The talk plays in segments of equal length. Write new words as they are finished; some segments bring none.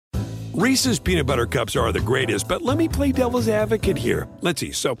Reese's peanut butter cups are the greatest, but let me play devil's advocate here. Let's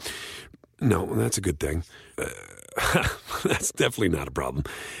see. So, no, that's a good thing. That's definitely not a problem.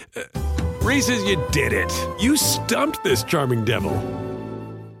 Reese's, you did it. You stumped this charming devil.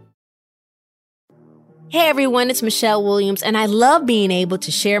 Hey everyone, it's Michelle Williams, and I love being able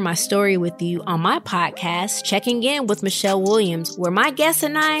to share my story with you on my podcast, Checking In with Michelle Williams, where my guests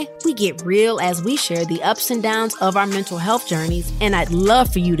and I, we get real as we share the ups and downs of our mental health journeys, and I'd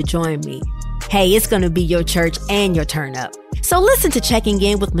love for you to join me. Hey, it's going to be your church and your turn up. So listen to Checking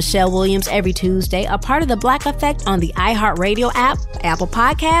In with Michelle Williams every Tuesday, a part of the Black Effect on the iHeartRadio app, Apple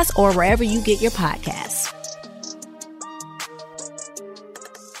Podcasts, or wherever you get your podcasts.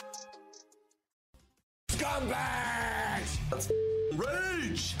 Scumbags!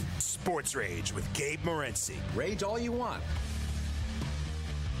 Rage! Sports Rage with Gabe Morency. Rage all you want.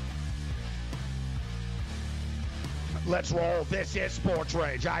 Let's roll. This is Sports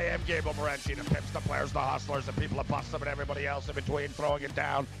Rage. I am Gabriel Morency, the pimps, the players, the hustlers, the people that bust them, and everybody else in between throwing it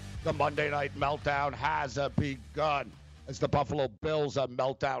down. The Monday Night Meltdown has begun as the Buffalo Bills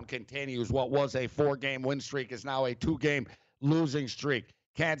meltdown continues. What was a 4-game win streak is now a 2-game losing streak.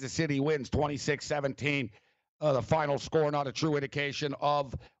 Kansas City wins 26-17. The final score, not a true indication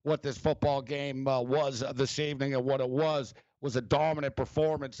of what this football game was this evening, and what it was a dominant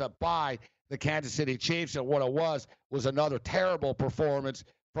performance by the Kansas City Chiefs, and what it was another terrible performance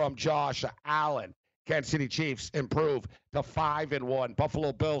from Josh Allen. Kansas City Chiefs improve to 5-1.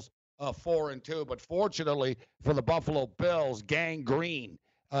 Buffalo Bills 4-2. But fortunately for the Buffalo Bills, Gang Green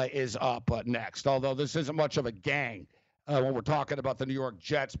is up next. Although this isn't much of a gang when we're talking about the New York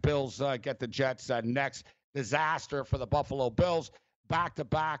Jets. Bills get the Jets next. Disaster for the Buffalo Bills.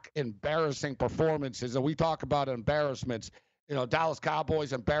 Back-to-back embarrassing performances. And we talk about embarrassments. You know, Dallas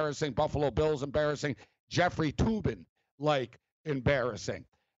Cowboys embarrassing, Buffalo Bills embarrassing, Jeffrey Toobin like embarrassing.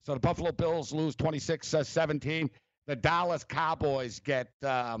 So the Buffalo Bills lose 26-17. The Dallas Cowboys get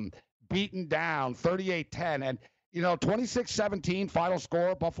beaten down 38-10. And, you know, 26-17 final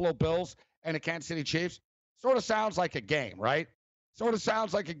score, Buffalo Bills and the Kansas City Chiefs, sort of sounds like a game, right? Sort of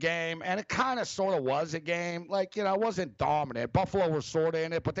sounds like a game, and it kind of sort of was a game. Like, you know, it wasn't dominant. Buffalo were sort of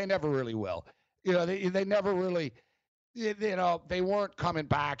in it, but they never really will. You know, they never really... You know, they weren't coming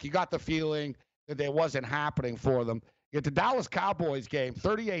back. You got the feeling that it wasn't happening for them. Yet the Dallas Cowboys game,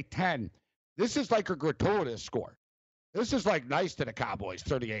 38-10, this is like a gratuitous score. This is like nice to the Cowboys,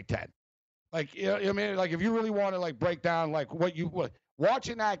 38-10. Like, you know, I mean, like if you really want to like break down like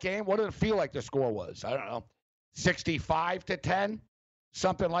watching that game, what did it feel like the score was? I don't know, 65-10,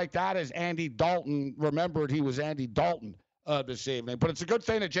 something like that, as Andy Dalton remembered he was Andy Dalton this evening. But it's a good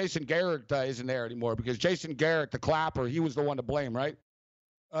thing that Jason Garrett isn't there anymore, because Jason Garrett, the clapper, he was the one to blame, right?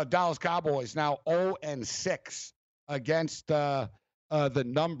 Dallas Cowboys now 0-6 against the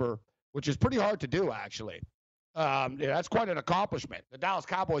number, which is pretty hard to do, actually. Yeah, that's quite an accomplishment. The Dallas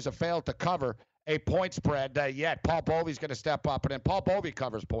Cowboys have failed to cover a point spread yet. Paul Bovey's going to step up, and then Paul Bovey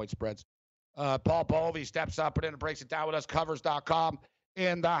covers point spreads. Paul Bovey steps up and then breaks it down with us, covers.com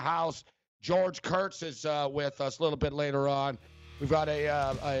in the house. George Kurtz is with us a little bit later on. We've got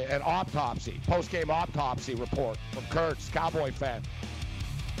an autopsy, post-game autopsy report from Kurtz, Cowboy fan.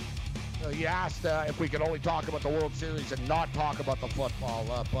 He asked if we could only talk about the World Series and not talk about the football,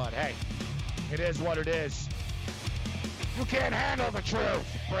 but hey, it is what it is. You can't handle the truth.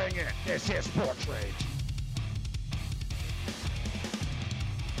 Bring it. This is Sports Rage.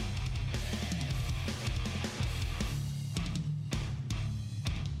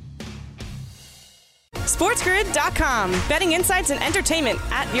 SportsGrid.com. Betting insights and entertainment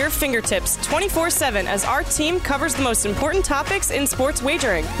at your fingertips 24/7 as our team covers the most important topics in sports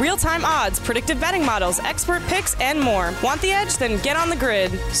wagering. Real-time odds, predictive betting models, expert picks, and more. Want the edge? Then get on the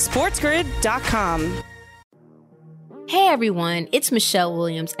grid. SportsGrid.com. Hey everyone, it's Michelle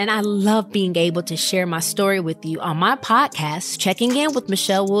Williams, and I love being able to share my story with you on my podcast, Checking In with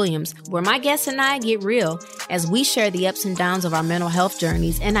Michelle Williams, where my guests and I get real as we share the ups and downs of our mental health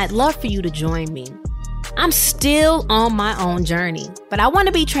journeys, and I'd love for you to join me. I'm still on my own journey, but I want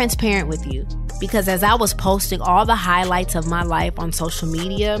to be transparent with you because as I was posting all the highlights of my life on social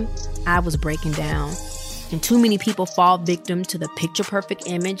media, I was breaking down. And too many people fall victim to the picture-perfect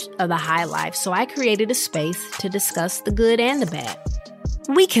image of the high life, so I created a space to discuss the good and the bad.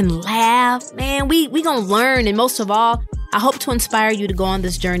 We can laugh, man, we gonna learn, and most of all, I hope to inspire you to go on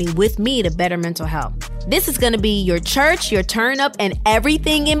this journey with me to better mental health. This is gonna be your church, your turn up, and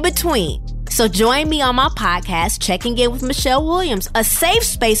everything in between. So join me on my podcast, Checking In with Michelle Williams, a safe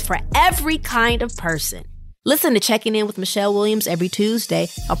space for every kind of person. Listen to Checking In with Michelle Williams every Tuesday,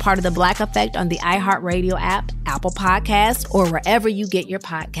 a part of the Black Effect on the iHeartRadio app, Apple Podcasts, or wherever you get your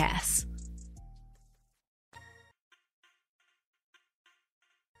podcasts.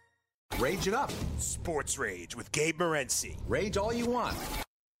 Rage it up. Sports Rage with Gabe Morency. Rage all you want.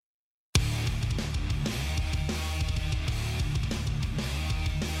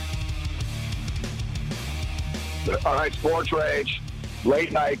 All right, Sports Rage.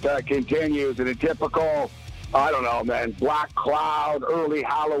 Late night continues in a typical, I don't know, man, black cloud, early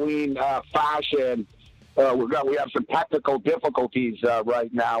Halloween fashion. We have some technical difficulties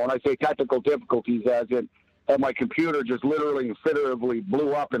right now. When I say technical difficulties, as in my computer just literally and figuratively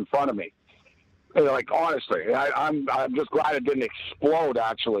blew up in front of me. Like, honestly, I'm just glad it didn't explode,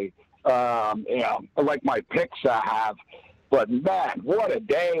 actually, like my picks have. But, man, what a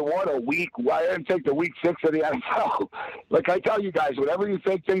day, what a week. I didn't think the week 6 of the NFL. Like I tell you guys, whenever you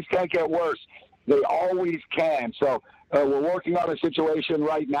think things can't get worse, they always can. So we're working on a situation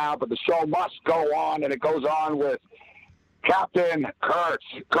right now, but the show must go on, and it goes on with Captain Kurtz,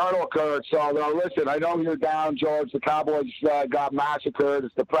 Colonel Kurtz. So, listen, I know you're down, George. The Cowboys got massacred.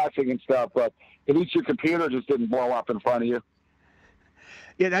 It's depressing and stuff, but at least your computer just didn't blow up in front of you.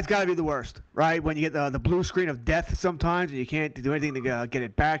 Yeah, that's got to be the worst, right? When you get the blue screen of death sometimes and you can't do anything to get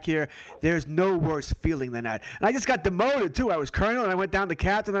it back here. There's no worse feeling than that. And I just got demoted, too. I was colonel, and I went down to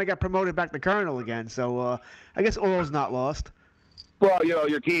captain, and I got promoted back to colonel again. So I guess all's not lost. Well,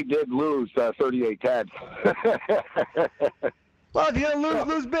 your team did lose 38-10. Well, if you're going to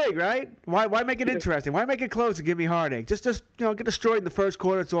lose big, right? Why make it interesting? Why make it close and give me heartache? Just get destroyed in the first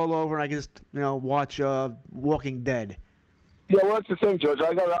quarter, it's all over, and I can just, watch Walking Dead. Yeah, well, that's the thing, George.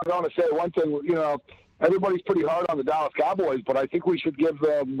 I want to say one thing. Everybody's pretty hard on the Dallas Cowboys, but I think we should give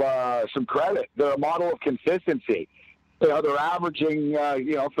them some credit. They're a model of consistency. They're averaging,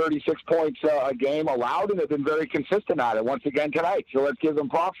 36 points a game allowed, and they've been very consistent at it once again tonight. So let's give them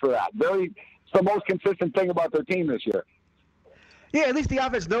props for that. It's the most consistent thing about their team this year. Yeah, at least the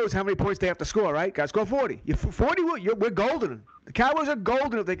offense knows how many points they have to score, right? Got to score 40. 40, we're golden. The Cowboys are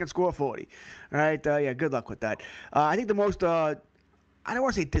golden if they can score 40. All right, yeah, good luck with that. I think the most, I don't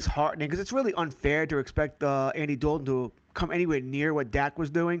want to say disheartening, because it's really unfair to expect Andy Dalton to come anywhere near what Dak was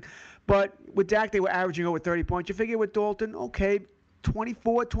doing. But with Dak, they were averaging over 30 points. You figure with Dalton, okay,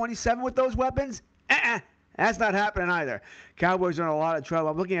 24, 27 with those weapons? That's not happening either. Cowboys are in a lot of trouble.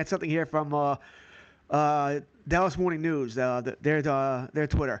 I'm looking at something here from Dallas Morning News, their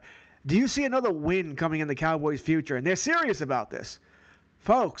Twitter. Do you see another win coming in the Cowboys' future? And they're serious about this.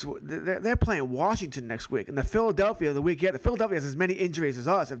 Folks, they're playing Washington next week, and the Philadelphia the week after. Philadelphia has as many injuries as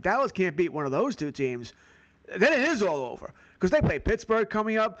us. If Dallas can't beat one of those two teams, then it is all over. Because they play Pittsburgh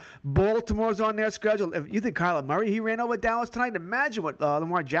coming up. Baltimore's on their schedule. If you think Kyler Murray, he ran over Dallas tonight, imagine what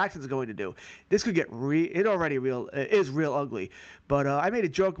Lamar Jackson's going to do. This could get it already is real ugly. But I made a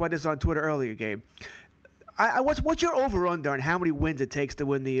joke about this on Twitter earlier, Gabe. What's your over-under on how many wins it takes to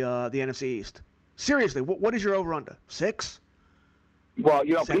win the NFC East? Seriously, what is your over-under? 6? Well,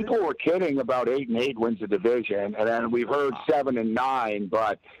 7? People were kidding about 8-8 wins the division, and then we've heard 7-9,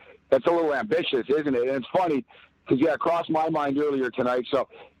 but that's a little ambitious, isn't it? And it's funny because, it crossed my mind earlier tonight. So,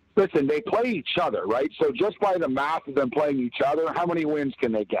 listen, they play each other, right? So just by the math of them playing each other, how many wins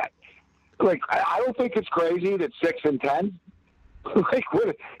can they get? Like, I don't think it's crazy that 6-10. Like,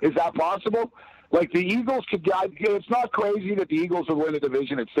 is that possible? Like, the Eagles could – it's not crazy that the Eagles would win the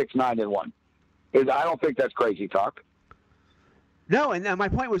division at 6-9-1. I don't think that's crazy talk. No, and my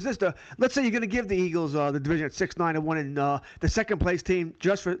point was this. Let's say you're going to give the Eagles the division at 6-9-1 and the second-place team,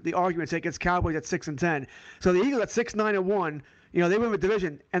 just for the argument's sake, it's Cowboys at 6-10. So the Eagles at 6-9-1, they win the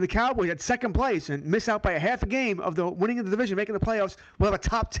division, and the Cowboys at second place and miss out by a half a game of the winning of the division, making the playoffs, will have a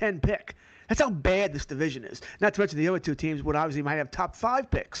top 10 pick. That's how bad this division is. Not to mention the other two teams would obviously might have top 5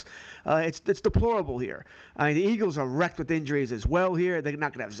 picks. It's deplorable here. I mean, the Eagles are wrecked with injuries as well here. They're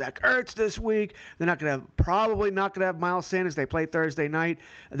not going to have Zach Ertz this week. They're probably not going to have Miles Sanders. They play Thursday night.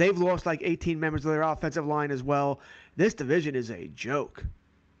 They've lost like 18 members of their offensive line as well. This division is a joke.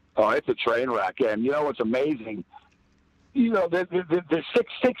 Oh, it's a train wreck. And what's amazing? The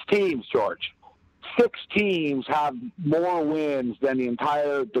six teams, George. 6 teams have more wins than the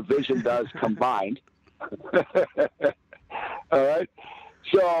entire division does combined. All right?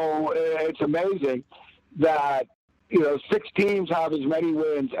 So it's amazing that, 6 teams have as many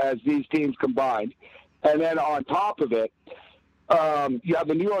wins as these teams combined. And then on top of it, you have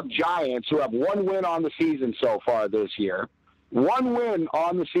the New York Giants, who have 1 win on the season so far this year. 1 win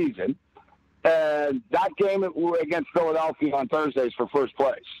on the season. And that game against Philadelphia on Thursday is for first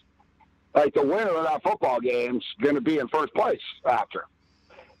place. Like, the winner of that football game is going to be in first place after.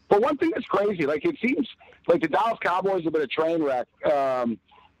 But one thing that's crazy, like it seems like the Dallas Cowboys have been a train wreck,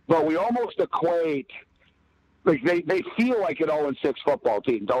 but we almost equate, like they feel like an 0-6 football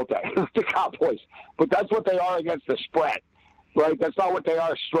team, don't they? The Cowboys. But that's what they are against the spread, right? That's not what they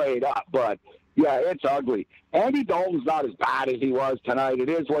are straight up. But, yeah, it's ugly. Andy Dalton's not as bad as he was tonight. It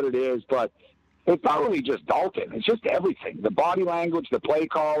is what it is, but it's not really just Dalton. It's just everything. The body language, the play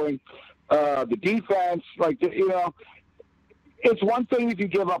calling, the defense, it's one thing if you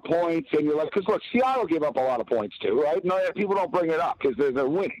give up points and you're like, because look, Seattle gave up a lot of points too, right? No, people don't bring it up because they're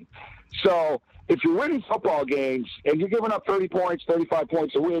winning. So if you're winning football games and you're giving up 30 points, 35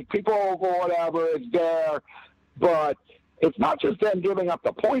 points a week, people over whatever, it's there. But it's not just them giving up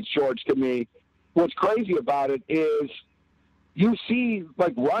the points, George, to me. What's crazy about it is you see,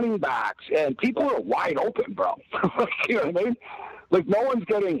 like, running backs and people are wide open, bro. You know what I mean? Like, no one's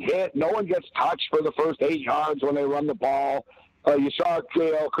getting hit. No one gets touched for the first 8 yards when they run the ball. You saw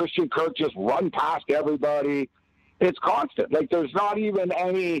Christian Kirk just run past everybody. It's constant. Like, there's not even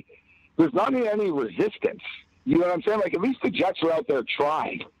any resistance. You know what I'm saying? Like, at least the Jets are out there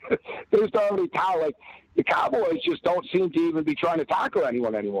trying. There's not any talent. Like, the Cowboys just don't seem to even be trying to tackle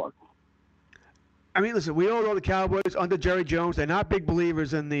anyone anymore. I mean, listen, we all know the Cowboys under Jerry Jones. They're not big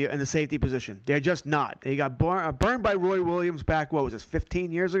believers in the safety position. They're just not. They got burned by Roy Williams back,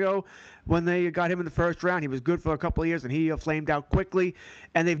 15 years ago when they got him in the first round. He was good for a couple of years, and he flamed out quickly,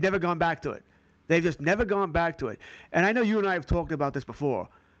 and they've never gone back to it. They've just never gone back to it. And I know you and I have talked about this before,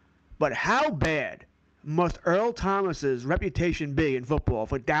 but how bad must Earl Thomas's reputation be in football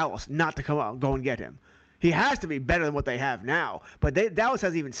for Dallas not to come out and go and get him? He has to be better than what they have now, but Dallas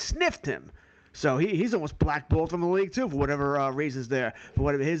hasn't even sniffed him. So he's almost blackballed from the league too for whatever reasons there, for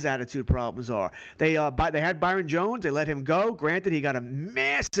whatever his attitude problems are. They had Byron Jones. They let him go. Granted, he got a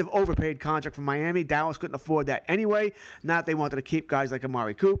massive overpaid contract from Miami. Dallas couldn't afford that anyway. Not they wanted to keep guys like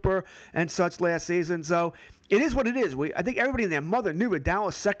Amari Cooper and such last season. So it is what it is. I think everybody and their mother knew that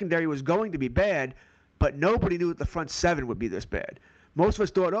Dallas secondary was going to be bad, but nobody knew that the front seven would be this bad. Most of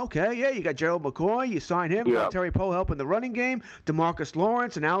us thought, okay, yeah, you got Gerald McCoy, you sign him, you got Terry Poe helping the running game, DeMarcus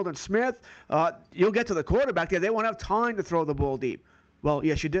Lawrence and Aldon Smith. You'll get to the quarterback there. They won't have time to throw the ball deep. Well,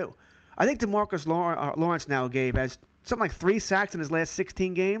 yes, you do. I think DeMarcus Lawrence now, Gabe, has something like 3 sacks in his last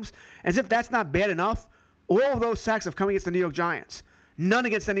 16 games. As if that's not bad enough, all of those sacks have come against the New York Giants. None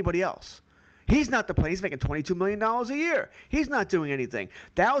against anybody else. He's not the player. He's making $22 million a year. He's not doing anything.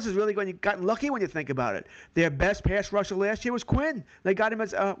 Dallas is really gotten lucky when you think about it. Their best pass rusher last year was Quinn. They got him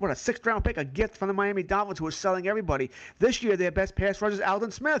as a 6th-round pick, a gift from the Miami Dolphins, who was selling everybody. This year, their best pass rusher is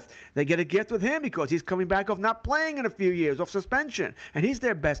Aldon Smith. They get a gift with him because he's coming back off not playing in a few years, off suspension, and he's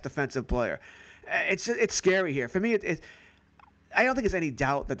their best defensive player. It's scary here. For me, I don't think there's any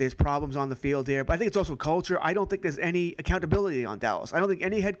doubt that there's problems on the field here, but I think it's also culture. I don't think there's any accountability on Dallas. I don't think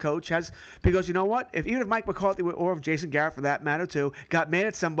any head coach has, because you know what? Even if Mike McCarthy or if Jason Garrett, for that matter too, got mad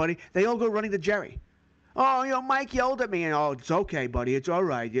at somebody, they all go running to Jerry. Oh, Mike yelled at me, and it's okay, buddy. It's all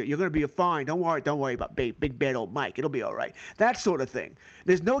right. You're going to be fine. Don't worry about big bad old Mike. It'll be all right. That sort of thing.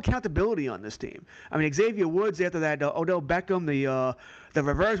 There's no accountability on this team. I mean, Xavier Woods, after that Odell Beckham, the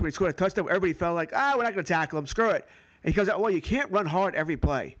reverse when he scored a touchdown, everybody felt like, we're not going to tackle him. Screw it. And he goes, well, you can't run hard every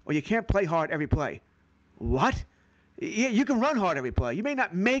play, or you can't play hard every play. What? Yeah, you can run hard every play. You may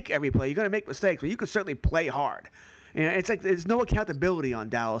not make every play. You're going to make mistakes, but you can certainly play hard. And it's like there's no accountability on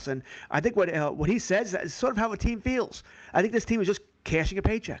Dallas. And I think what he says is sort of how a team feels. I think this team is just cashing a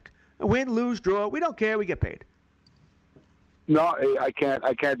paycheck. Win, lose, draw. We don't care. We get paid. No, I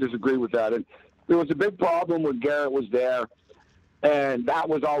can't disagree with that. And there was a big problem when Garrett was there. And that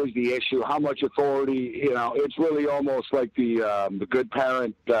was always the issue. How much authority? It's really almost like the good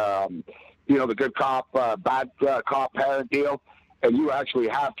parent, the good cop, bad cop parent deal. And you actually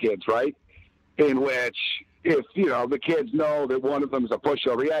have kids, right? In which, if the kids know that one of them is a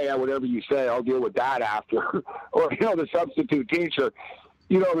pushover, whatever you say, I'll deal with that after. Or the substitute teacher.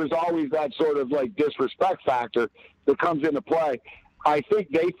 There's always that sort of like disrespect factor that comes into play. I think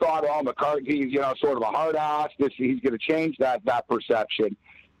they thought, McCarthy's, sort of a hard ass. He's going to change that perception.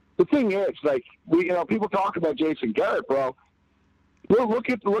 The thing is, like, people talk about Jason Garrett, bro. Well, look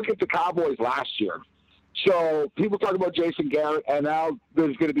at the Cowboys last year. So people talk about Jason Garrett, and now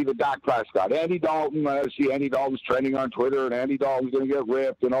there's going to be the Dak Prescott. Andy Dalton, I see Andy Dalton's trending on Twitter, and Andy Dalton's going to get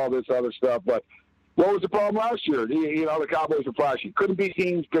ripped and all this other stuff. But what was the problem last year? The Cowboys were flashy. Couldn't be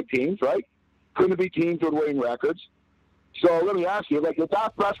good teams, right? Couldn't be teams with winning records. So let me ask you, like, if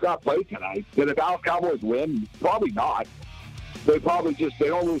Dak Prescott played tonight, did the Dallas Cowboys win? Probably not. They don't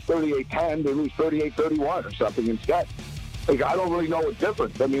lose 38-10, they lose 38-31 or something instead. Like, I don't really know what's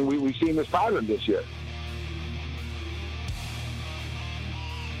different. I mean, we've seen this pattern this year.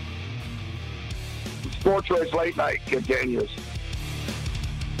 Sports Rage Late Night continues.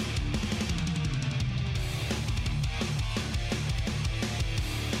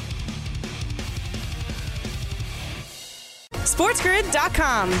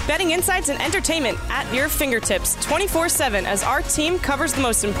 SportsGrid.com. Betting insights and entertainment at your fingertips 24/7 as our team covers the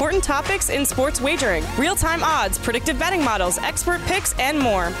most important topics in sports wagering. Real-time odds, predictive betting models, expert picks, and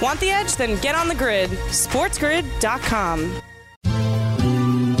more. Want the edge? Then get on the grid. SportsGrid.com.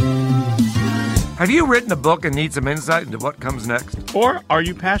 Have you written a book and need some insight into what comes next? Or are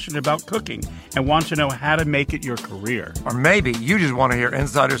you passionate about cooking and want to know how to make it your career? Or maybe you just want to hear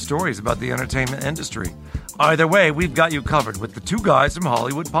insider stories about the entertainment industry. Either way, we've got you covered with the Two Guys from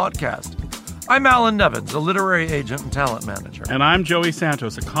Hollywood podcast. I'm Alan Nevins, a literary agent and talent manager. And I'm Joey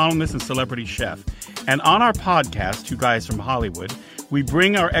Santos, a columnist and celebrity chef. And on our podcast, Two Guys from Hollywood, we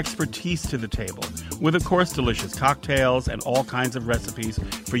bring our expertise to the table with, of course, delicious cocktails and all kinds of recipes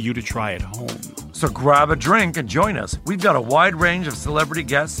for you to try at home. So grab a drink and join us. We've got a wide range of celebrity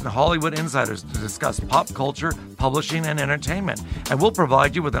guests and Hollywood insiders to discuss pop culture, publishing, and entertainment. And we'll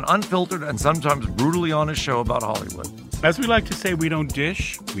provide you with an unfiltered and sometimes brutally honest show about Hollywood. As we like to say, we don't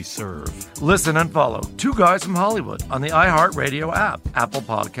dish, we serve. Listen and follow Two Guys from Hollywood on the iHeartRadio app, Apple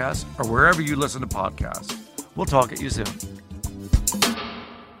Podcasts, or wherever you listen to podcasts. We'll talk at you soon.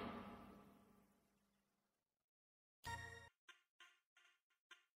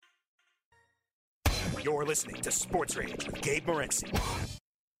 You're listening to Sports Rage with Gabe Morency.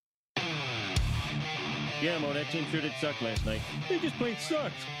 Yeah, Mo, that team sure did suck last night. They just plain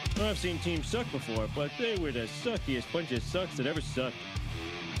sucked. Well, I've seen teams suck before, but they were the suckiest bunch of sucks that ever sucked.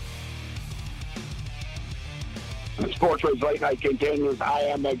 Sports Rage Late Night continues. I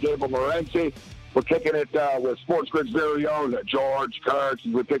am Gabe Morency. We're kicking it with Sports Grid's very own George Kurtz.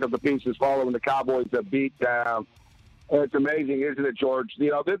 We pick up the pieces following the Cowboys' beat down. It's amazing, isn't it, George?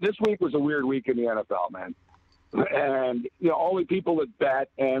 You know, this week was a weird week in the NFL, man. And, you know, only people that bet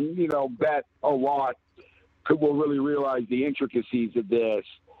and, you know, bet a lot will really realize the intricacies of this.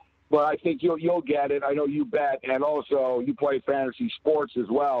 But I think you'll get it. I know you bet, and also you play fantasy sports as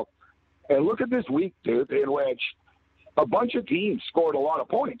well. And look at this week, dude, in which a bunch of teams scored a lot of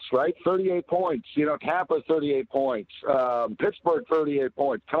points, right? 38 points. You know, Tampa, 38 points. Pittsburgh, 38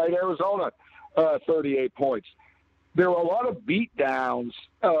 points. Tonight, Arizona, 38 points. There were a lot of beatdowns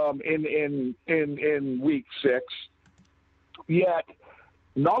in week 6, yet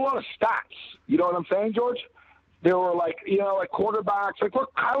not a lot of stats. You know what I'm saying, George? There were like quarterbacks. Like,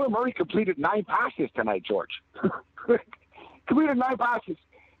 look, Kyler Murray completed 9 passes tonight, George. Completed 9 passes.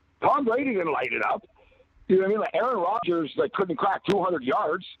 Tom Brady didn't light it up. You know what I mean? Like Aaron Rodgers couldn't crack 200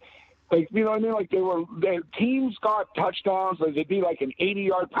 yards. Like, you know what I mean? Like their teams got touchdowns. Like it'd be like an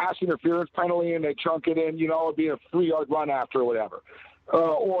 80-yard pass interference penalty, and they chunk it in. You know, it'd be a 3-yard run after or whatever.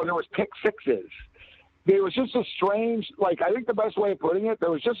 Or there was pick sixes. There was just a strange, I think the best way of putting it,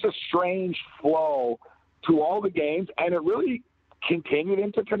 there was just a strange flow to all the games, and it really continued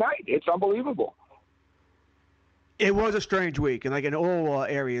into tonight. It's unbelievable. It was a strange week, and in all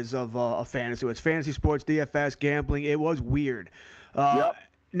areas of fantasy. It's fantasy sports, DFS, gambling. It was weird. Yep.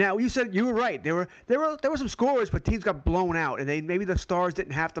 Now, you said you were right. There were some scores, but teams got blown out, and maybe the stars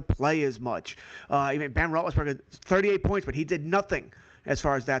didn't have to play as much. Even Ben Roethlisberger, 38 points, but he did nothing as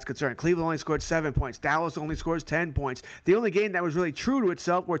far as that's concerned. Cleveland only scored 7 points. Dallas only scores 10 points. The only game that was really true to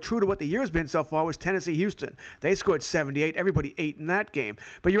itself, or true to what the year's been so far, was Tennessee-Houston. They scored 78. Everybody ate in that game.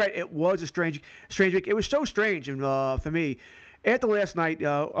 But you're right, it was a strange week. It was so strange, and for me, after last night,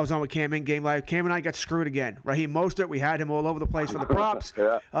 I was on with Cam in Game Live. Cam and I got screwed again. Raheem Mostert, we had him all over the place for the props.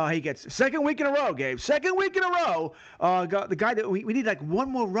 Yeah. He gets second week in a row, Gabe. Second week in a row. Got the guy that we need one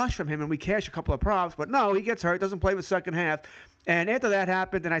more rush from him, and we cash a couple of props. But no, he gets hurt, doesn't play the second half. And after that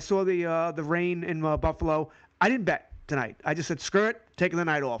happened, and I saw the rain in Buffalo, I didn't bet tonight. I just said, screw it, taking the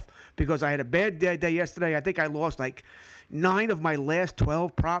night off. Because I had a bad day yesterday. I think I lost 9 of my last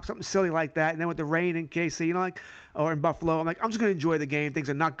 12 props, something silly like that. And then with the rain in KC, or in Buffalo, I'm I'm just going to enjoy the game. Things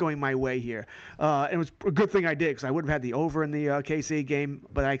are not going my way here. And it was a good thing I did, because I would have had the over in the KC game,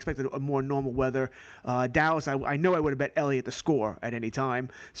 but I expected a more normal weather. Dallas, I know I would have bet Elliott to score at any time.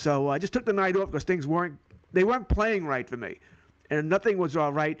 So I just took the night off because things weren't playing right for me. And nothing was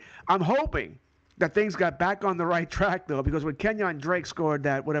all right. I'm hoping that things got back on the right track, though, because when Kenyon Drake scored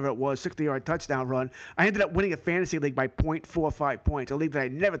that, whatever it was, 60-yard touchdown run, I ended up winning a fantasy league by 0.45 points, a league that I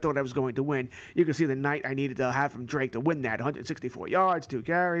never thought I was going to win. You can see the night I needed to have from Drake to win that, 164 yards, 2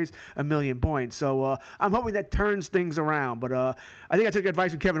 carries, 1 million points. So I'm hoping that turns things around. But I think I took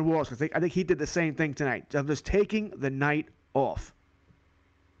advice from Kevin Walsh. I think he did the same thing tonight. I'm just taking the night off.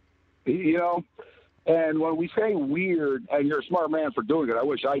 You know, And when we say weird, and you're a smart man for doing it, I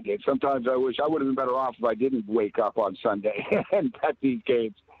wish I did. Sometimes I wish I would have been better off if I didn't wake up on Sunday and bet these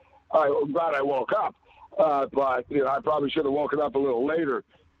games. I'm glad I woke up, but I probably should have woken up a little later,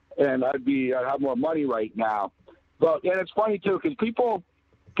 and I'd have more money right now. But and it's funny too because people,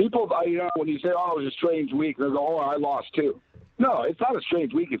 when you say, "Oh, it was a strange week," they go, "Oh, I lost too." No, it's not a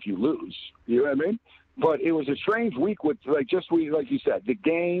strange week if you lose. You know what I mean? But it was a strange week with like you said, the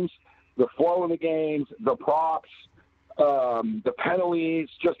games. The flow of the games, the props, the penalties,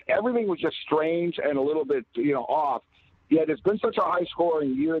 just everything was just strange and a little bit, off. Yet it's been such a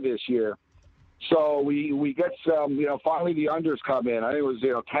high-scoring year this year. So we get some, finally the unders come in. I think it was,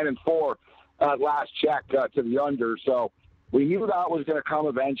 10-4 last check to the under. So we knew that was going to come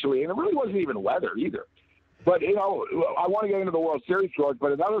eventually. And it really wasn't even weather either. But, I want to get into the World Series, George.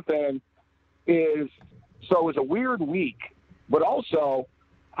 But another thing is, so it was a weird week, but also –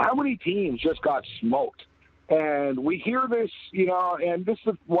 how many teams just got smoked? And we hear this, and this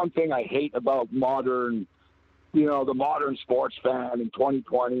is one thing I hate about modern, the modern sports fan in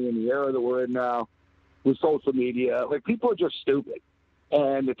 2020 and the era that we're in now with social media. Like, people are just stupid,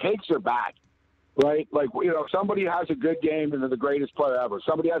 and the takes are bad, right? Like, somebody has a good game and they're the greatest player ever.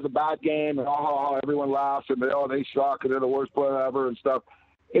 Somebody has a bad game and, everyone laughs and they suck and they're the worst player ever and stuff.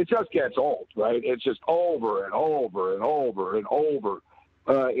 It just gets old, right? It's just over and over and over and over.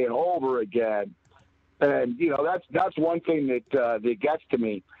 And over again, and that's one thing that gets to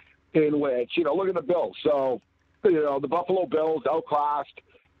me. In which look at the Bills. So the Buffalo Bills outclassed,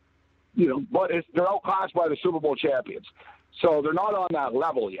 but they're outclassed by the Super Bowl champions. So they're not on that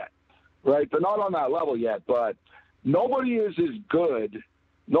level yet, right? They're not on that level yet. But nobody is as good.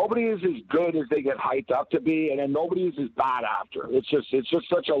 Nobody is as good as they get hyped up to be, and then nobody is as bad after. It's just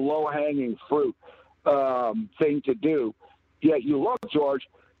such a low hanging fruit thing to do. Yet you look, George,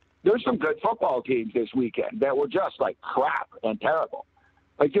 there's some good football teams this weekend that were just like crap and terrible.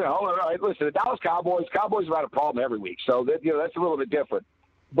 Like, all right, listen, the Dallas Cowboys have had a problem every week, so that's a little bit different.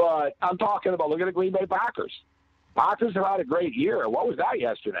 But I'm talking about, look at the Green Bay Packers. Packers have had a great year. What was that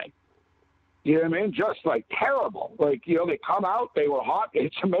yesterday? You know what I mean? Just like terrible. Like, they come out, they were hot.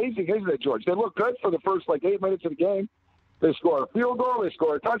 It's amazing, isn't it, George? They look good for the first 8 minutes of the game. They score a field goal. They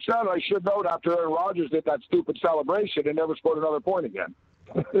score a touchdown. I should note after Aaron Rodgers did that stupid celebration and never scored another point again.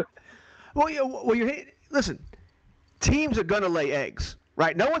 Listen, teams are going to lay eggs,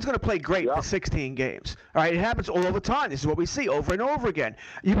 right? No one's going to play great for 16 games. All right, it happens all the time. This is what we see over and over again.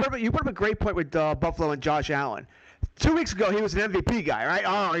 You put up a great point with Buffalo and Josh Allen. 2 weeks ago, he was an MVP guy, right?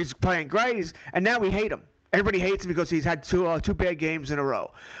 Oh, he's playing great. And now we hate him. Everybody hates him because he's had two bad games in a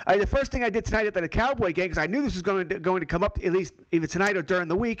row. The first thing I did tonight at the Cowboy game, because I knew this was going to come up at least either tonight or during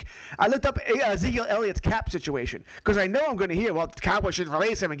the week, I looked up Ezekiel Elliott's cap situation because I know I'm going to hear, well, the Cowboys should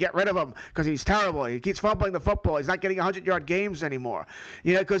release him and get rid of him because he's terrible. He keeps fumbling the football. He's not getting 100-yard games anymore.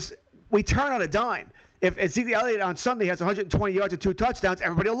 Because we turn on a dime. If Ezekiel Elliott on Sunday has 120 yards and 2 touchdowns,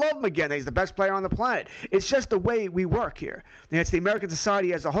 everybody will love him again. He's the best player on the planet. It's just the way we work here. And it's the American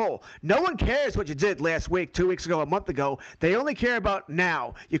society as a whole. No one cares what you did last week, 2 weeks ago, a month ago. They only care about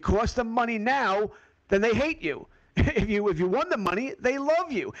now. You cost them money now, then they hate you. If you won the money, they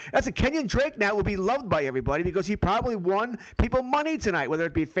love you. That's a Kenyon Drake now will be loved by everybody because he probably won people money tonight, whether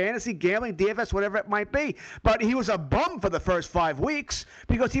it be fantasy, gambling, DFS, whatever it might be. But he was a bum for the first 5 weeks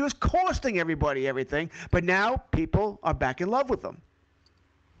because he was costing everybody everything. But now people are back in love with him.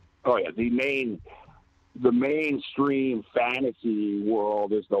 Oh yeah, the mainstream fantasy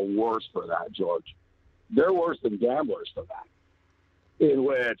world is the worst for that, George. They're worse than gamblers for that. In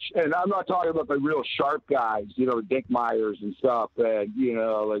which, and I'm not talking about the real sharp guys, Dick Myers and stuff, and,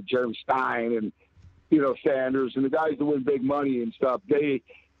 like Jeremy Stein and, Sanders and the guys that win big money and stuff.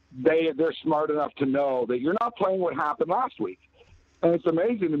 They're smart enough to know that you're not playing what happened last week. And it's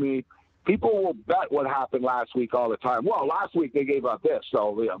amazing to me. People will bet what happened last week all the time. Well, last week they gave up this,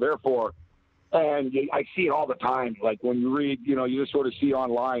 so therefore, and I see it all the time. Like when you read, you just sort of see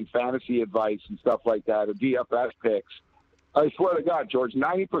online fantasy advice and stuff like that, or DFS picks. I swear to God, George,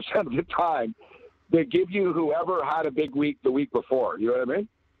 90% of the time, they give you whoever had a big week the week before. You know what I mean?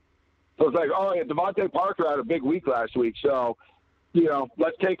 So it's like, oh, yeah, Devontae Parker had a big week last week, so,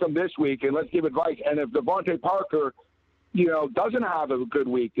 let's take him this week and let's give advice. And if Devontae Parker, doesn't have a good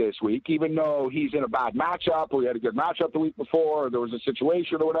week this week, even though he's in a bad matchup or he had a good matchup the week before or there was a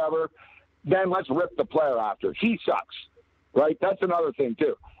situation or whatever, then let's rip the player after. He sucks, right? That's another thing,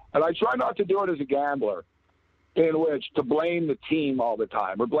 too. And I try not to do it as a gambler, in which to blame the team all the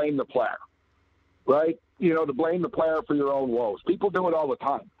time or blame the player, right? To blame the player for your own woes. People do it all the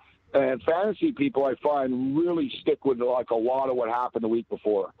time. And fantasy people, I find, really stick with like a lot of what happened the week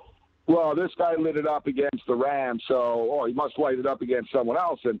before. well, this guy lit it up against the Rams, so he must light it up against someone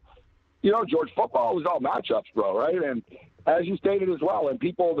else. And, George, football is all matchups, bro, right? And as you stated as well, and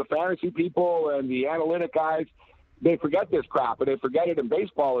people, the fantasy people and the analytic guys, they forget this crap, and they forget it in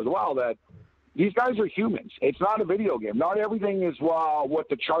baseball as well, that these guys are humans. It's not a video game. Not everything is what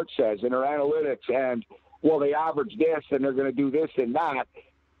the chart says in their analytics and, they average this and they're going to do this and that.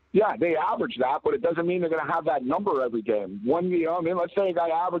 Yeah, they average that, but it doesn't mean they're going to have that number every game. Let's say a guy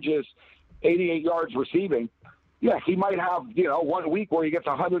averages 88 yards receiving. Yeah, he might have, 1 week where he gets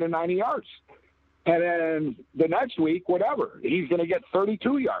 190 yards. And then the next week, whatever, he's going to get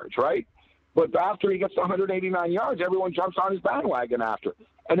 32 yards, right? But after he gets 189 yards, everyone jumps on his bandwagon after.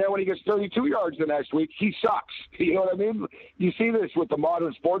 And then when he gets 32 yards the next week, he sucks. You know what I mean? You see this with the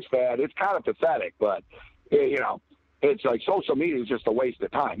modern sports fan. It's kind of pathetic, but, it's like social media is just a waste of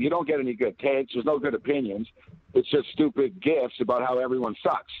time. You don't get any good takes. There's no good opinions. It's just stupid gifs about how everyone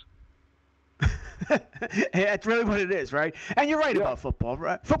sucks. That's really what it is, right? And you're right about football,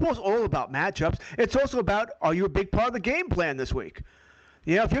 right? Football's all about matchups. It's also about, are you a big part of the game plan this week?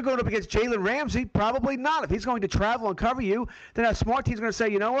 If you're going up against Jalen Ramsey, probably not. If he's going to travel and cover you, then a smart team's going to say,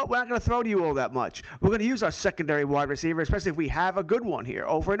 you know what, we're not going to throw to you all that much. We're going to use our secondary wide receiver, especially if we have a good one here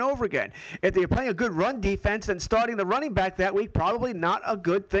over and over again. If they're playing a good run defense, then starting the running back that week, probably not a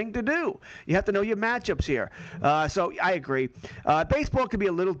good thing to do. You have to know your matchups here. So I agree. Baseball can be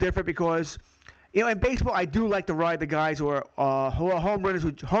a little different because in baseball, I do like to ride the guys who are home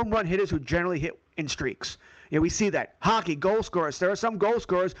run hitters who generally hit in streaks. We see that. Hockey, goal scorers. There are some goal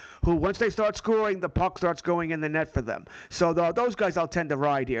scorers who, once they start scoring, the puck starts going in the net for them. So those guys I'll tend to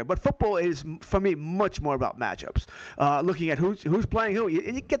ride here. But football is, for me, much more about matchups. Looking at who's playing who.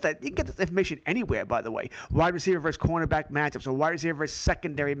 You get that information anywhere, by the way. Wide receiver versus cornerback matchups, or wide receiver versus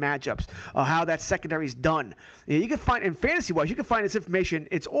secondary matchups, or how that secondary is done. You can find, in fantasy-wise, you can find this information.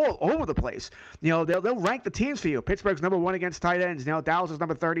 It's all over the place. They'll rank the teams for you. Pittsburgh's number 1 against tight ends. Dallas is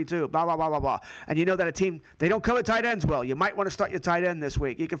number 32. Blah blah blah blah blah. And you know that a team. They don't cover tight ends well. You might want to start your tight end this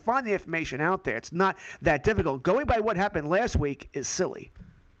week. You can find the information out there. It's not that difficult. Going by what happened last week is silly.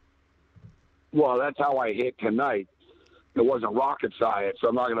 Well, that's how I hit tonight. It wasn't rocket science, so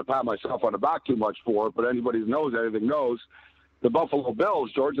I'm not going to pat myself on the back too much for it, but anybody who knows anything knows the Buffalo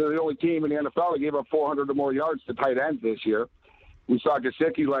Bills, George, they're the only team in the NFL that gave up 400 or more yards to tight ends this year. We saw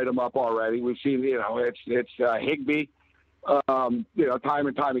Gesicki light them up already. We've seen, it's Higbee, time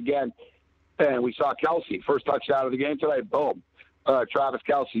and time again. And we saw Kelce, first touchdown of the game today, boom, Travis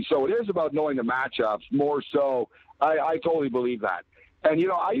Kelce. So it is about knowing the matchups more so. I totally believe that. And,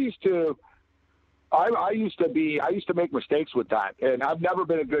 I used to make mistakes with that. And I've never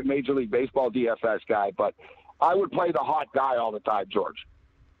been a good Major League Baseball DFS guy, but I would play the hot guy all the time, George.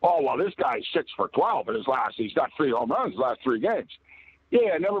 Oh, well, this guy's 6 for 12 he's got 3 home runs his last 3 games.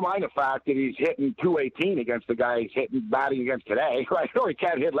 Yeah, never mind the fact that he's hitting .218 against the guy he's batting against today, right? Or he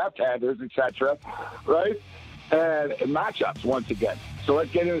can't hit left-handers, etc., right? And matchups once again. So let's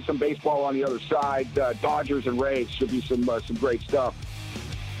get into some baseball on the other side. Dodgers and Rays should be some great stuff.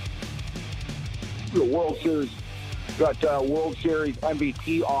 The World Series got World Series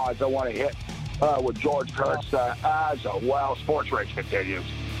MVP odds I want to hit with George Kurtz as well. Sports Rage continues.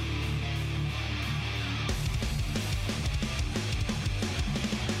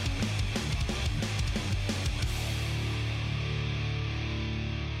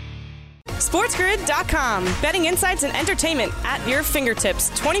 SportsGrid.com. Betting insights and entertainment at your fingertips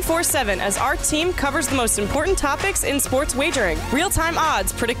 24/7 as our team covers the most important topics in sports wagering. Real-time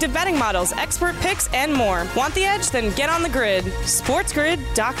odds, predictive betting models, expert picks, and more. Want the edge? Then get on the grid.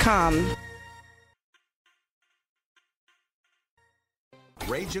 SportsGrid.com.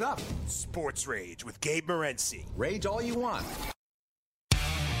 Rage it up. Sports Rage with Gabe Morency. Rage all you want.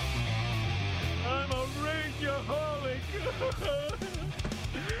 I'm a rageaholic.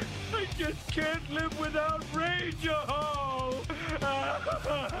 I just can't live without Rageahol.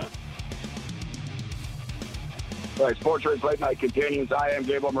 All right, Sports Rage Late Night continues. I am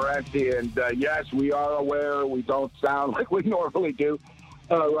Gabe Morency, and yes, we are aware we don't sound like we normally do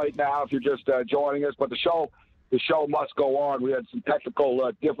right now if you're just joining us, but the show must go on. We had some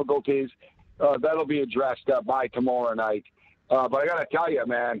technical difficulties. That'll be addressed by tomorrow night. But I got to tell you,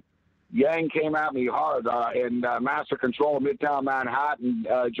 man, Yang came at me hard in Master Control of Midtown Manhattan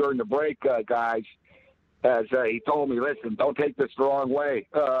during the break, guys, as he told me, listen, don't take this the wrong way,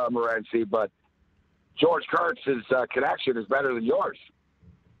 Morency, but George Kurtz's connection is better than yours.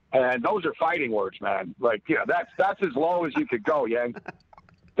 And those are fighting words, man. Like, that's as low as you could go, Yang.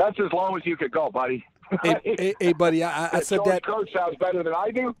 That's as low as you could go, buddy. Hey, buddy, I said George that. Kurtz sounds better than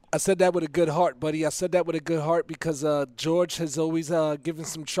I do. I said that with a good heart, buddy. I said that with a good heart because George has always given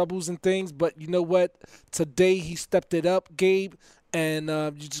some troubles and things. But you know what? Today he stepped it up, Gabe, and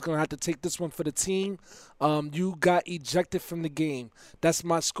you're just going to have to take this one for the team. You got ejected from the game. That's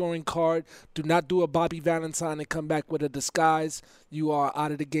my scoring card. Do not do a Bobby Valentine and come back with a disguise. You are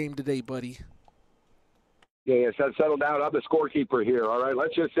out of the game today, buddy. Yeah, settle down. I'm the scorekeeper here, all right?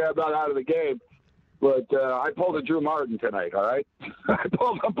 Let's just say I'm not out of the game. But I pulled a Drew Martin tonight, all right? I'm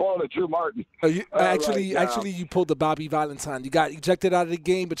pulling a Drew Martin. Actually, you pulled the Bobby Valentine. You got ejected out of the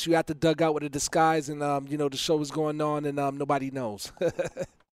game, but you had to dug out with a disguise, and, the show was going on, and nobody knows.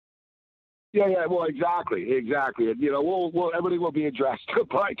 Yeah, well, exactly. And, everything will be addressed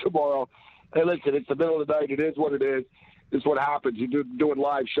by tomorrow. Hey, listen, it's the middle of the night. It is what it is. This is what happens. You're doing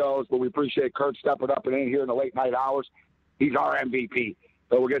live shows, but we appreciate Kurt stepping up and in here in the late night hours. He's our MVP.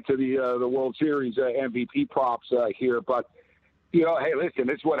 So we'll get to the World Series MVP props here. But, hey, listen,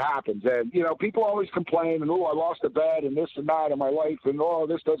 it's what happens. And, people always complain, and, I lost a bet and this and that in my life, and,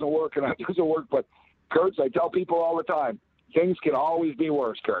 this doesn't work and that doesn't work. But, Kurtz, I tell people all the time, things can always be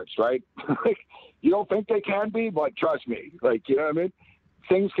worse, Kurtz, right? You don't think they can be, but trust me. You know what I mean?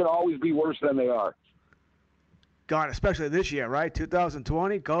 Things can always be worse than they are. God, especially this year, right?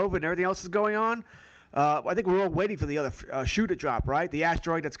 2020, COVID, and everything else is going on. I think we're all waiting for the other shoe to drop, right? The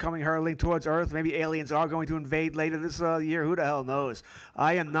asteroid that's coming hurling towards Earth. Maybe aliens are going to invade later this year. Who the hell knows?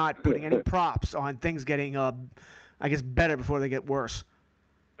 I am not putting any props on things getting, better before they get worse.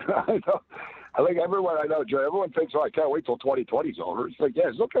 I know. I think everyone I know, Joe, everyone thinks, I can't wait till 2020's over. It's like,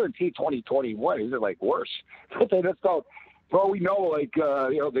 there's no guarantee 2021 is it worse. They just don't. For all we know,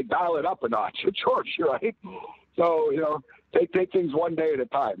 they dial it up a notch at George, right? So, take things one day at a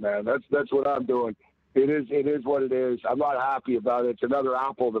time, man. That's what I'm doing. It is what it is. I'm not happy about it. It's another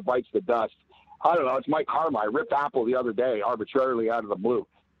apple that bites the dust. I don't know. It's my karma. I ripped Apple the other day arbitrarily out of the blue,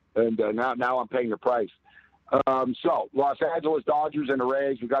 and now I'm paying the price. So Los Angeles Dodgers and the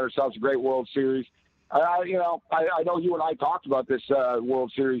Rays. We got ourselves a great World Series. I know you and I talked about this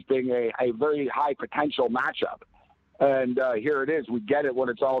World Series being a very high potential matchup, and here it is. We get it when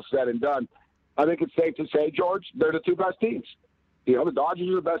it's all said and done. I think it's safe to say, George, they're the two best teams. The Dodgers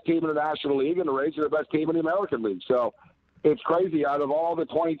are the best team in the National League, and the Rays are the best team in the American League. So it's crazy. Out of all the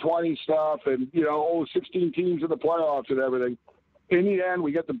 2020 stuff and, 16 teams in the playoffs and everything, in the end,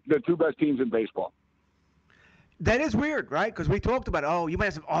 we get the two best teams in baseball. That is weird, right? Because we talked about, you might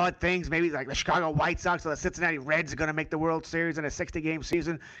have some odd things, maybe like the Chicago White Sox or the Cincinnati Reds are going to make the World Series in a 60-game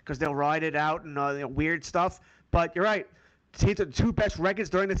season because they'll ride it out and weird stuff. But you're right. Teams with the two best records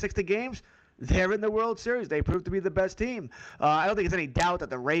during the 60 games, they're in the World Series. They proved to be the best team. I don't think there's any doubt that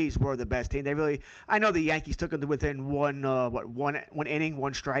the Rays were the best team. I know the Yankees took them to within one inning,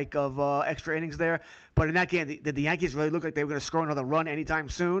 one strike of extra innings there. But in that game, did the Yankees really look like they were going to score another run anytime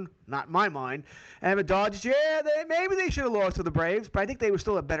soon? Not in my mind. And the Dodgers, maybe they should have lost to the Braves, but I think they were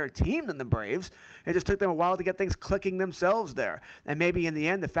still a better team than the Braves. It just took them a while to get things clicking themselves there. And maybe in the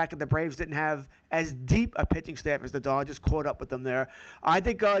end, the fact that the Braves didn't have as deep a pitching staff as the Dodgers caught up with them there. I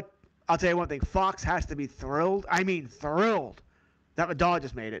think I'll tell you one thing. Fox has to be thrilled. I mean thrilled that the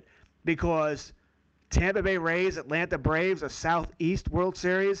Dodgers made it, because Tampa Bay Rays, Atlanta Braves, a Southeast World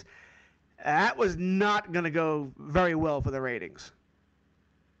Series, that was not going to go very well for the ratings.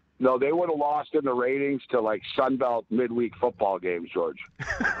 No, they would have lost in the ratings to Sunbelt midweek football games, George.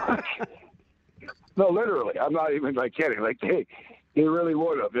 No, literally. I'm not even kidding. They really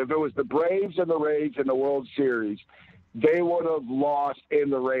would have. If it was the Braves and the Rays in the World Series, they would have lost in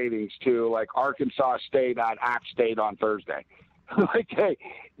the ratings to Arkansas State at App State on Thursday.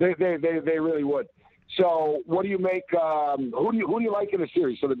 They really would. So what do you make? Who do you like in the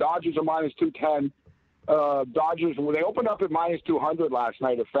series? So the Dodgers are minus 210. Dodgers, they opened up at minus 200 last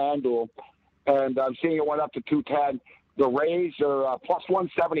night at FanDuel, and I'm seeing it went up to 210. The Rays are plus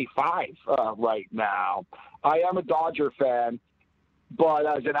 175 right now. I am a Dodger fan. But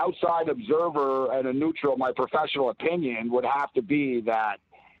as an outside observer and a neutral, my professional opinion would have to be that,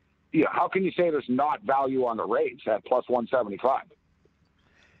 how can you say there's not value on the Rays at plus 175?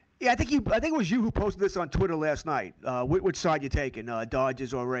 Yeah, I think it was you who posted this on Twitter last night. Which side you taking,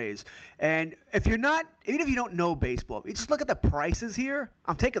 Dodgers or Rays? And even if you don't know baseball, you just look at the prices here.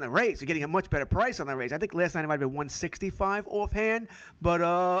 I'm taking the Rays. You're getting a much better price on the Rays. I think last night it might have been 165 offhand, but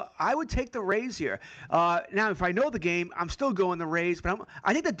I would take the Rays here. Now, if I know the game, I'm still going the Rays, but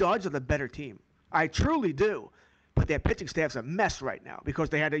I think the Dodgers are the better team. I truly do. But their pitching staff's a mess right now because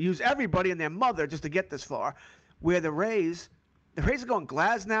they had to use everybody and their mother just to get this far. Where the Rays are going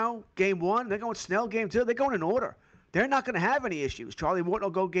Glasnow, game one. They're going Snell, game two. They're going in order. they're not going to have any issues. Charlie Morton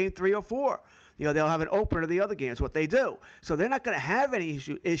will go game 3 or 4. They'll have an opener to the other games, what they do. So they're not going to have any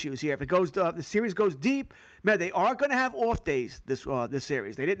issues here. If it goes, the series goes deep, man, they are going to have off days this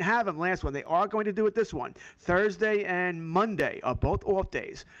series. They didn't have them last one. They are going to do it this one. Thursday and Monday are both off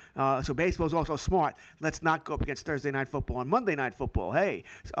days. So baseball's also smart. Let's not go up against Thursday Night Football and Monday Night Football. Hey,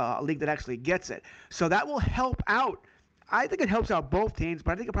 a league that actually gets it. So that will help out. I think it helps out both teams,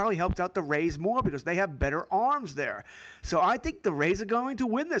 but I think it probably helps out the Rays more because they have better arms there. So I think the Rays are going to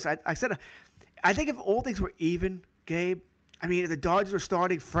win this. I think if all things were even, Gabe, I mean, if the Dodgers were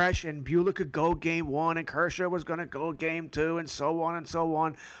starting fresh and Buehler could go game 1 and Kershaw was going to go game 2 and so on and so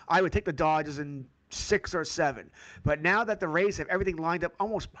on, I would take the Dodgers in 6 or 7. But now that the Rays have everything lined up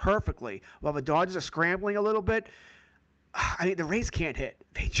almost perfectly, while the Dodgers are scrambling a little bit, I mean, the Rays can't hit.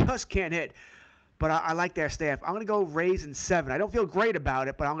 They just can't hit. But I like their staff. I'm going to go Rays in 7. I don't feel great about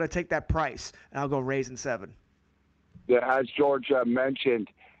it, but I'm going to take that price, and I'll go Rays in 7. Yeah, as George mentioned,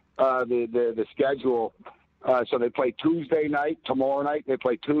 the schedule. So they play Tuesday night, tomorrow night. They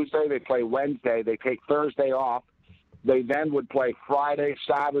play Tuesday. They play Wednesday. They take Thursday off. They then would play Friday,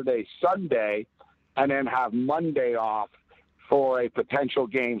 Saturday, Sunday, and then have Monday off for a potential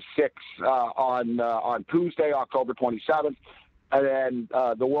Game 6 on Tuesday, October 27th. And then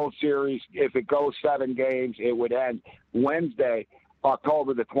the World Series, if it goes 7 games, it would end Wednesday,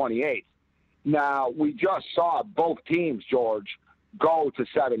 October the 28th. Now, we just saw both teams, George, go to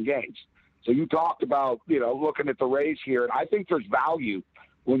 7 games. So you talked about, looking at the Rays here, and I think there's value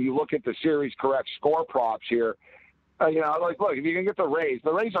when you look at the series correct score props here. Look, if you can get the Rays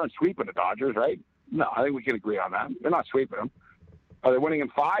aren't sweeping the Dodgers, right? No, I think we can agree on that. They're not sweeping them. Are they winning in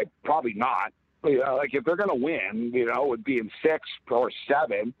 5? Probably not. If they're going to win, it would be in 6 or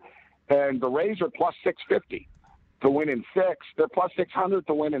 7. And the Rays are plus 650 to win in 6. They're plus 600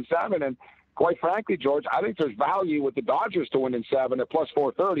 to win in 7. And quite frankly, George, I think there's value with the Dodgers to win in 7 at plus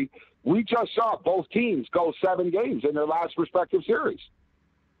 430. We just saw both teams go 7 games in their last respective series.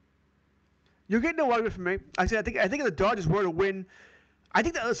 You're getting no argument from me. I think if the Dodgers were to win, I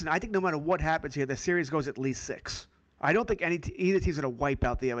think no matter what happens here, the series goes at least 6. I don't think either team's going to wipe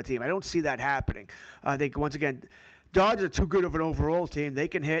out the other team. I don't see that happening. I think, once again, Dodgers are too good of an overall team. They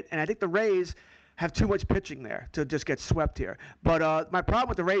can hit, and I think the Rays have too much pitching there to just get swept here. But my problem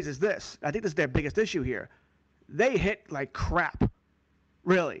with the Rays is this. I think this is their biggest issue here. They hit like crap,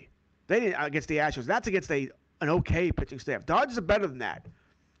 really. They didn't against the Astros. That's against an okay pitching staff. Dodgers are better than that.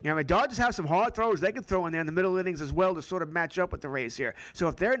 Dodgers have some hard throws. They can throw in there in the middle innings as well to sort of match up with the Rays here. So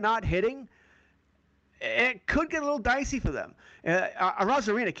if they're not hitting, it could get a little dicey for them.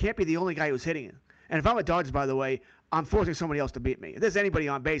 Arozarena can't be the only guy who's hitting it. And if I'm a Dodgers, by the way, I'm forcing somebody else to beat me. If there's anybody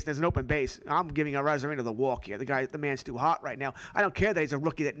on base, there's an open base, I'm giving Arozarena the walk here. The man's too hot right now. I don't care that he's a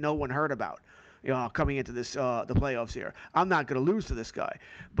rookie that no one heard about, coming into this the playoffs here. I'm not going to lose to this guy.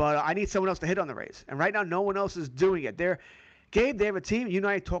 But I need someone else to hit on the Rays. And right now, no one else is doing it. Gabe, they have a team. You and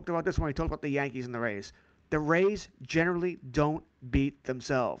I talked about this when we talked about the Yankees and the Rays. The Rays generally don't beat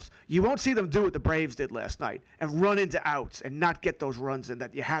themselves. You won't see them do what the Braves did last night and run into outs and not get those runs in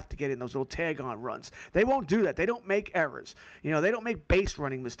that you have to get in, those little tag-on runs. They won't do that. They don't make errors. They don't make base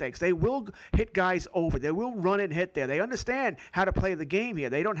running mistakes. They will hit guys over. They will run and hit there. They understand how to play the game here.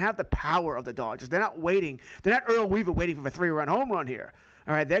 They don't have the power of the Dodgers. They're not waiting. They're not Earl Weaver waiting for a 3-run home run here.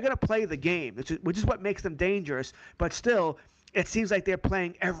 All right, they're going to play the game, which is what makes them dangerous. But still, it seems like they're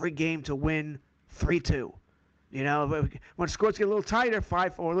playing every game to win 3-2. When scores get a little tighter,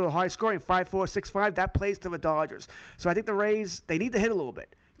 5-4, a little high scoring, 5-4, 6-5, that plays to the Dodgers. So I think the Rays, they need to hit a little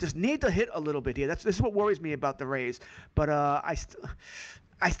bit. Just need to hit a little bit here. This is what worries me about the Rays. But I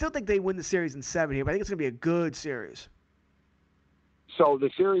still think they win the series in 7 here, but I think it's going to be a good series. So the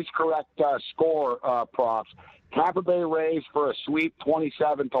series correct score props. Tampa Bay Rays for a sweep,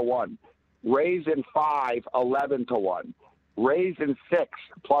 27-1. Rays in 5, 11-1. Rays in 6,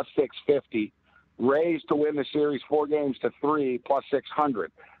 plus 650. Rays to win the series 4 games to 3, plus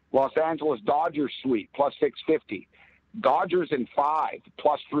 600. Los Angeles Dodgers sweep, plus 650. Dodgers in 5,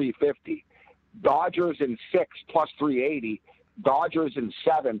 plus 350. Dodgers in 6, plus 380. Dodgers in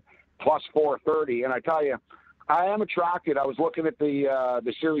 7, plus 430. And I tell you, I am attracted. I was looking at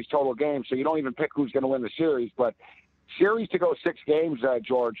the series total games, so you don't even pick who's going to win the series. But series to go 6 games,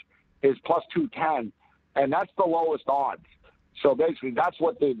 George, is plus 210, and that's the lowest odds. So basically, that's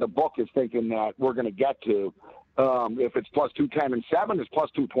what the book is thinking that we're going to get to. If it's plus 210 and 7, it's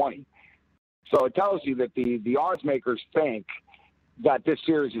plus 220. So it tells you that the odds makers think that this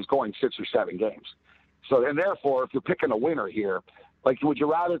series is going 6 or 7 games. So, and therefore, if you're picking a winner here, would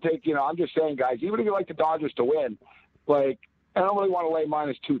you rather take, I'm just saying, guys, even if you like the Dodgers to win, And I don't really want to lay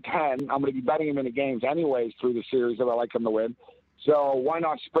minus 210. I'm going to be betting him in the games anyways through the series if I like him to win. So why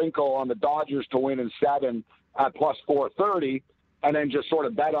not sprinkle on the Dodgers to win in 7 at plus 430, and then just sort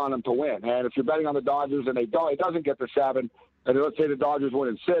of bet on them to win. And if you're betting on the Dodgers and it doesn't get to 7, and let's say the Dodgers win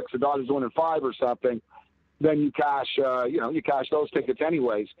in 6, the Dodgers win in 5 or something, then you cash those tickets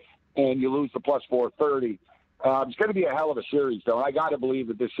anyways, and you lose the plus 430. It's going to be a hell of a series, though. And I got to believe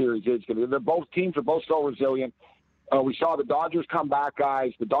that this series is going to be. Both teams are both so resilient. We saw the Dodgers come back,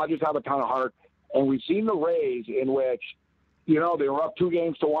 guys. The Dodgers have a ton of heart. And we've seen the Rays in which, they were up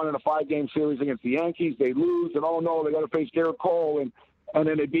 2-1 in a 5-game series against the Yankees. They lose, and, oh, no, they got to face Garrett Cole, and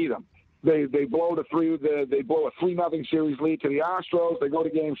then they beat them. They blow a 3-0 series lead to the Astros. They go to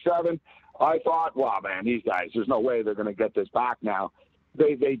Game 7. I thought, wow, man, these guys, there's no way they're going to get this back now.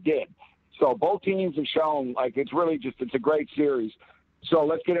 They did. So both teams have shown, it's a great series. So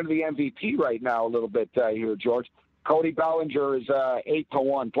let's get into the MVP right now a little bit here, George. Cody Bellinger is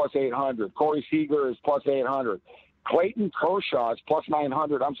 8-1, plus 800. Corey Seager is plus 800. Clayton Kershaw is plus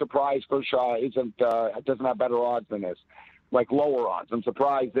 900. I'm surprised Kershaw doesn't have better odds than this, like lower odds. I'm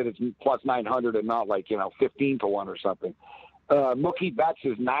surprised that it's plus 900 and not 15-1 or something. Mookie Betts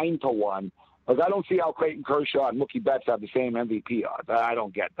is 9-1. I don't see how Clayton Kershaw and Mookie Betts have the same MVP odds. I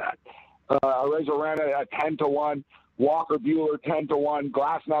don't get that. Arozarena at 10-1. Walker Buehler 10-1.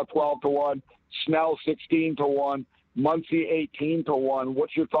 Glasnow 12-1. Snell 16-1. Muncy 18-1.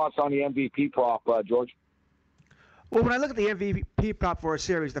 What's your thoughts on the MVP prop, George? Well, when I look at the MVP prop for a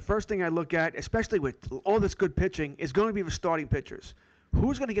series, the first thing I look at, especially with all this good pitching, is going to be the starting pitchers.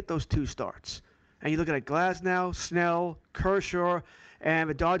 Who's going to get those 2 starts? And you look at Glasnow, Snell, Kershaw, and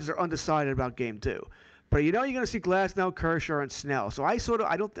the Dodgers are undecided about Game 2. But you're going to see Glasnow, Kershaw, and Snell. So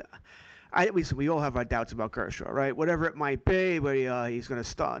we all have our doubts about Kershaw, right? Whatever it might be, where he's going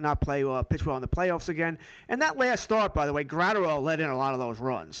to pitch well in the playoffs again. And that last start, by the way, Gratterall let in a lot of those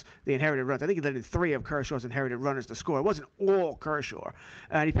runs, the inherited runs. I think he let in 3 of Kershaw's inherited runners to score. It wasn't all Kershaw,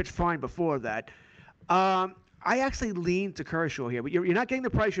 and he pitched fine before that. I actually lean to Kershaw here, but you're not getting the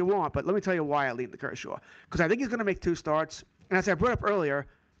price you want. But let me tell you why I lean to Kershaw, because I think he's going to make 2 starts. And as I brought up earlier,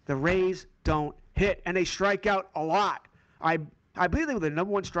 the Rays don't hit, and they strike out a lot. I believe they were the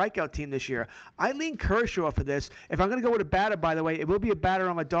number 1 strikeout team this year. I lean Kershaw for this. If I'm going to go with a batter, by the way, it will be a batter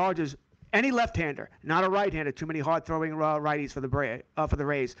on the Dodgers. Any left-hander, not a right-hander. Too many hard-throwing righties for the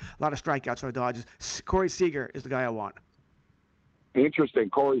Rays. A lot of strikeouts for the Dodgers. Corey Seager is the guy I want. Interesting.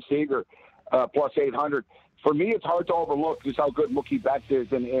 Corey Seager, plus 800. For me, it's hard to overlook just how good Mookie Betts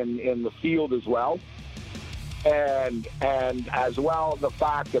is in the field as well. And as well, the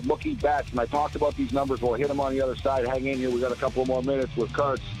fact that Mookie Betts, and I talked about these numbers, we'll hit them on the other side. Hang in here. We got a couple more minutes with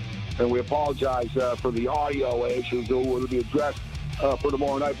Kurtz, and we apologize for the audio issues that will be addressed for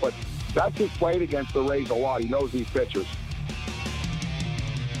tomorrow night. But Betts has played against the Rays a lot. He knows these pitchers.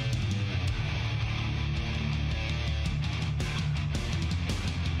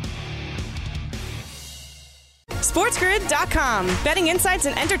 SportsGrid.com. Betting insights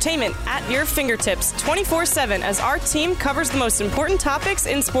and entertainment at your fingertips 24/7 as our team covers the most important topics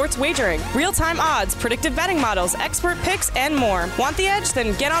in sports wagering. Real-time odds, predictive betting models, expert picks, and more. Want the edge?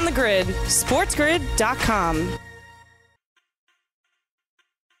 Then get on the grid. SportsGrid.com.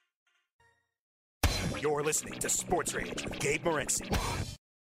 You're listening to Sports Rage with Gabe Morency.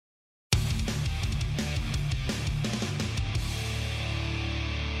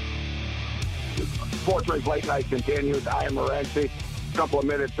 Sports Rage Late Night continues. I am Morency. A couple of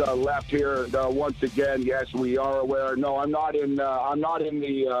minutes left here. Once again, yes, we are aware. No, I'm not in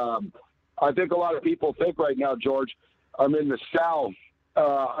the. I think a lot of people think right now, George, I'm in the cell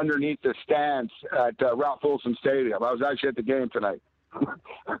underneath the stands at Ralph Wilson Stadium. I was actually at the game tonight.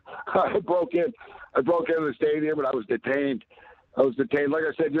 I broke into the stadium, and I was detained. Like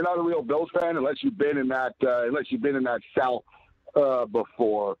I said, you're not a real Bills fan unless you've been in that cell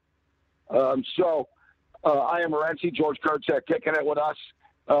before. I am Morency. George Kurtz kicking it with us.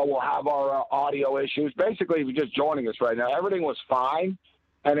 We'll have our audio issues. Basically, if you're just joining us right now, everything was fine.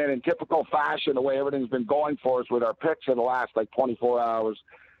 And then in typical fashion, the way everything's been going for us with our picks in the last, 24 hours,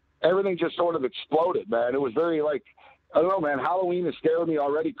 everything just sort of exploded, man. It was very, I don't know, man. Halloween has scared me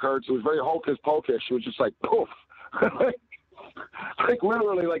already, Kurtz. It was very hocus-pocus. It was just poof.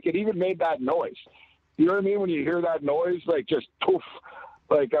 Literally, it even made that noise. You know what I mean? When you hear that noise, just poof.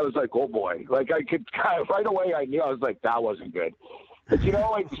 I was oh boy. I could right away, I knew. I was that wasn't good. But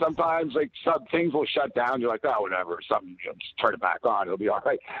sometimes some things will shut down. You're oh, whatever. Something, just turn it back on. It'll be all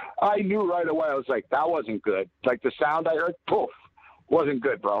right. I knew right away. I was that wasn't good. The sound I heard, poof, wasn't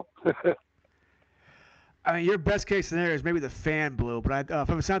good, bro. I mean, your best case scenario is maybe the fan blew, but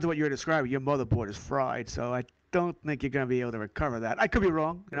from the sound of what you were describing, your motherboard is fried. So don't think you're going to be able to recover that. I could be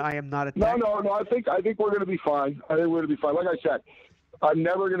wrong. I am not a tech. No. I think we're going to be fine. I think we're going to be fine. Like I said, I'm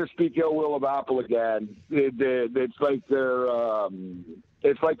never going to speak ill will of Apple again. It's like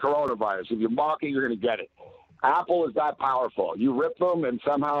it's like coronavirus. If you mock it, you're going to get it. Apple is that powerful. You rip them, and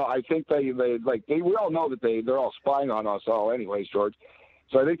somehow I think we all know that they're all spying on us all, anyways, George.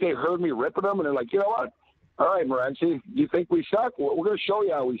 So I think they heard me ripping them, and they're like, you know what? All right, Morency, you think we suck? Well, we're going to show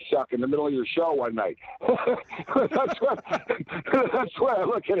you how we suck in the middle of your show one night. That's why I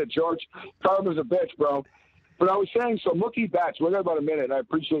look at it, George. Karma's a bitch, bro. But I was saying, so Mookie Betts, we got about a minute, and I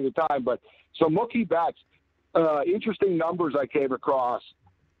appreciate the time, but so Mookie Betts, interesting numbers I came across.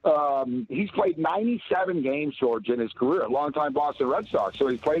 He's played 97 games, George, in his career, longtime Boston Red Sox. So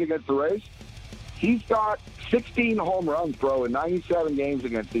he's played against the Rays. He's got 16 home runs, bro, in 97 games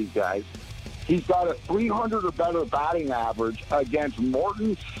against these guys. He's got a 300 or better batting average against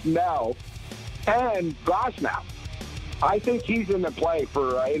Morton, Snell, and Glasnow. I think he's in the play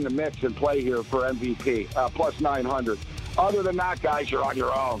in the mix and play here for MVP, plus 900. Other than that, guys, you're on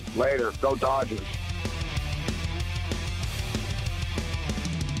your own. Later. Go Dodgers.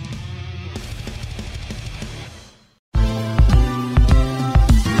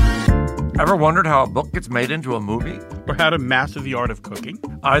 Ever wondered how a book gets made into a movie? Or how to master the art of cooking?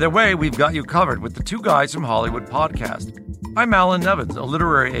 Either way, we've got you covered with the Two Guys from Hollywood podcast. I'm Alan Nevins, a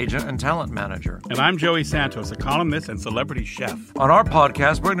literary agent and talent manager. And I'm Joey Santos, a columnist and celebrity chef. On our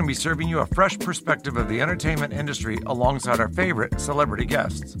podcast, we're going to be serving you a fresh perspective of the entertainment industry alongside our favorite celebrity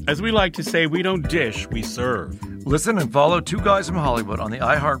guests. As we like to say, we don't dish, we serve. Listen and follow Two Guys from Hollywood on the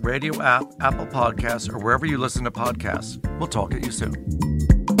iHeartRadio app, Apple Podcasts, or wherever you listen to podcasts. We'll talk at you soon.